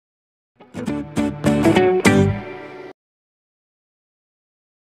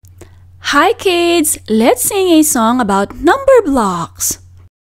Hi kids, let's sing a song about number blocks.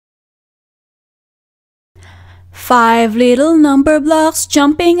 5 little number blocks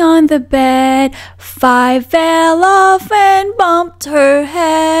jumping on the bed. 5 fell off and bumped her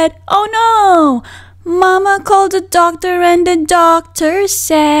head. Oh no! Mama called the doctor and the doctor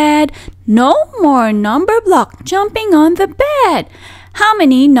said, no more number block jumping on the bed. How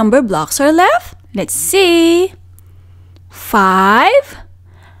many number blocks are left? Let's see. 5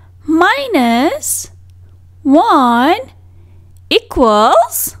 minus 1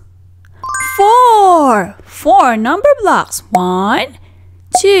 equals 4. 4 number blocks. 1,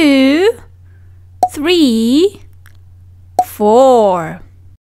 2, 3, 4.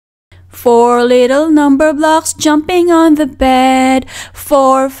 4 little number blocks jumping on the bed.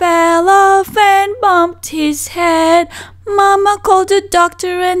 4 fell off and bumped his head. Mama called the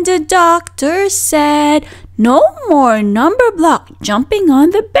doctor and the doctor said, no more number block jumping on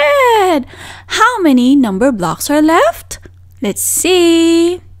the bed. How many number blocks are left? Let's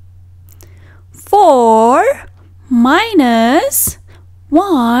see. 4 minus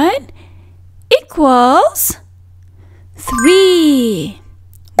 1 equals 3.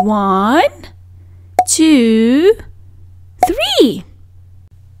 1, 2, 3.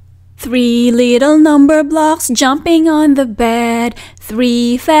 3 little number blocks jumping on the bed.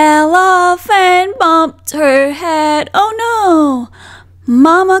 3 fell off and bumped her head. Oh no!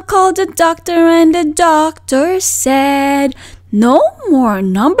 Mama called the doctor and the doctor said, no more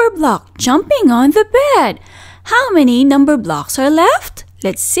number block jumping on the bed. How many number blocks are left?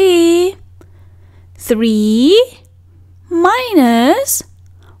 Let's see. 3 minus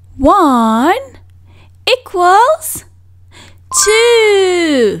 1 equals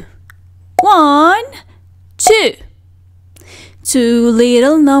 2. 1, 2. 2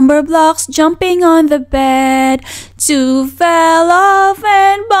 little number blocks jumping on the bed. 2 fell off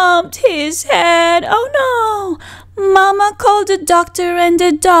and bumped his head. Oh no! Mama called the doctor and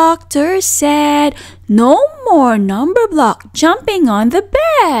the doctor said, no more number block jumping on the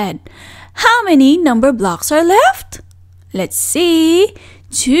bed. How many number blocks are left? Let's see.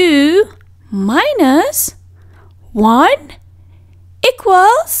 2 minus 1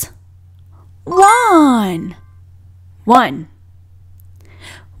 equals 1. 1.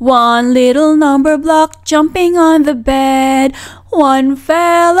 1 little number block jumping on the bed. 1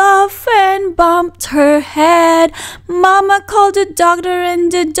 fell off and bumped her head. Mama called the doctor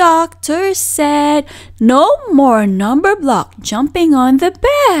and the doctor said, no more number block jumping on the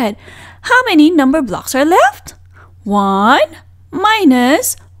bed. How many number blocks are left? 1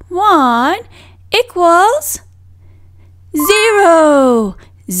 minus 1 equals 0.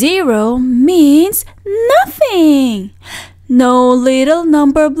 0 means nothing. No little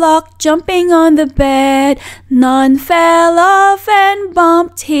number block jumping on the bed. None fell off and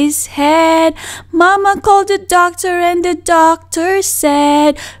bumped his head. Mama called the doctor and the doctor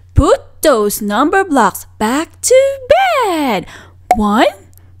said, put those number blocks back to bed. 1,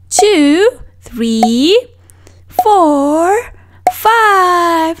 2, 3, 4,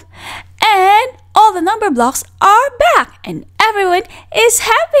 5. And all the number blocks are back and everyone is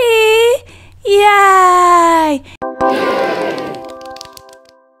happy. Yay!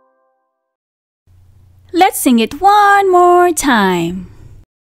 Let's sing it one more time.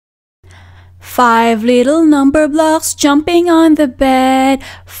 5 little number blocks jumping on the bed.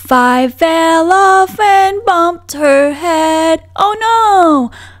 5 fell off and bumped her head. Oh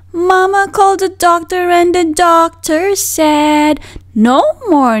no! Mama called the doctor and the doctor said, no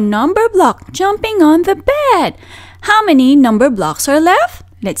more number block jumping on the bed. How many number blocks are left?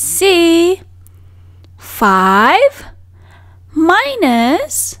 Let's see. 5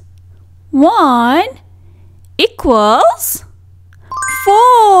 minus 1 equals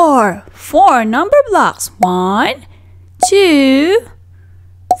 4. 4 number blocks. 1, 2,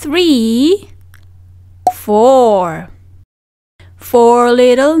 3, 4. 4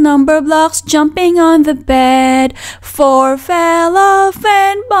 little number blocks jumping on the bed. 4 fell off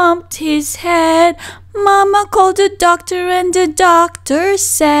and bumped his head. Mama called the doctor and the doctor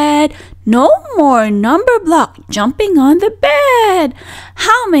said, no more number block jumping on the bed.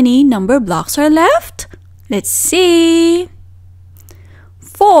 How many number blocks are left? Let's see.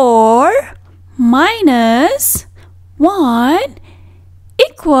 4 minus 1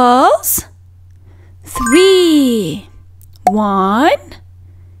 equals 3. 1,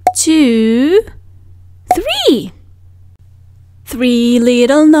 2, 3. 3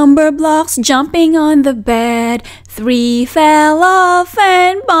 little number blocks jumping on the bed. 3 fell off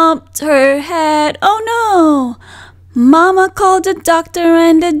and bumped her head. Oh no! Mama called the doctor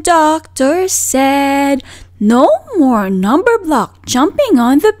and the doctor said, "No more number block jumping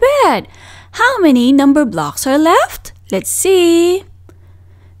on the bed." How many number blocks are left? Let's see.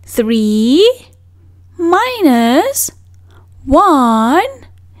 3 minus 1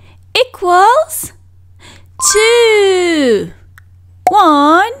 equals 2.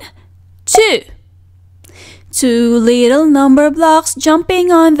 1, 2. 2 little number blocks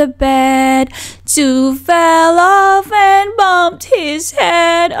jumping on the bed. 2 fell off and bumped his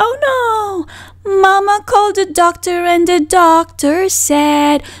head. Oh no! Mama called the doctor and the doctor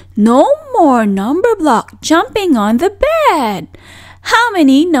said, "No more number block jumping on the bed." How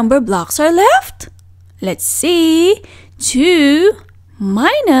many number blocks are left? Let's see. 2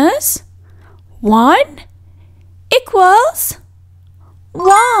 minus 1 equals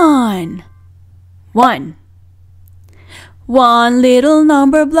 1. 1. 1 little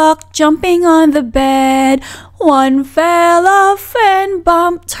number block jumping on the bed. 1 fell off and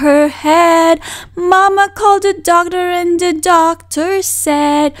bumped her head. Mama called the doctor and the doctor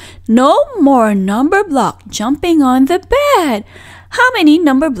said, "No more number block jumping on the bed." How many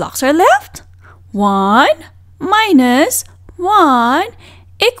number blocks are left? 1 minus 1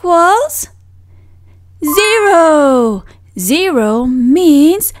 equals 0. 0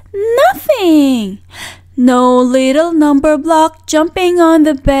 means nothing. No little number block jumping on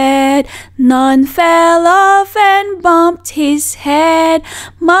the bed. None fell off and bumped his head.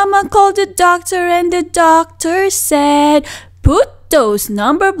 Mama called the doctor and the doctor said, "Put those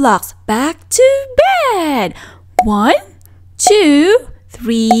number blocks back to bed." 1, 2,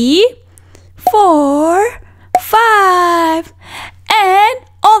 3, 4, 5. And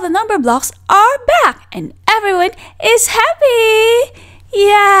all the number blocks are back and everyone is happy.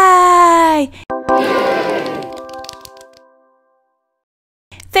 Yay!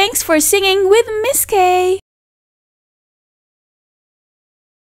 Thanks for singing with Miss Kaye.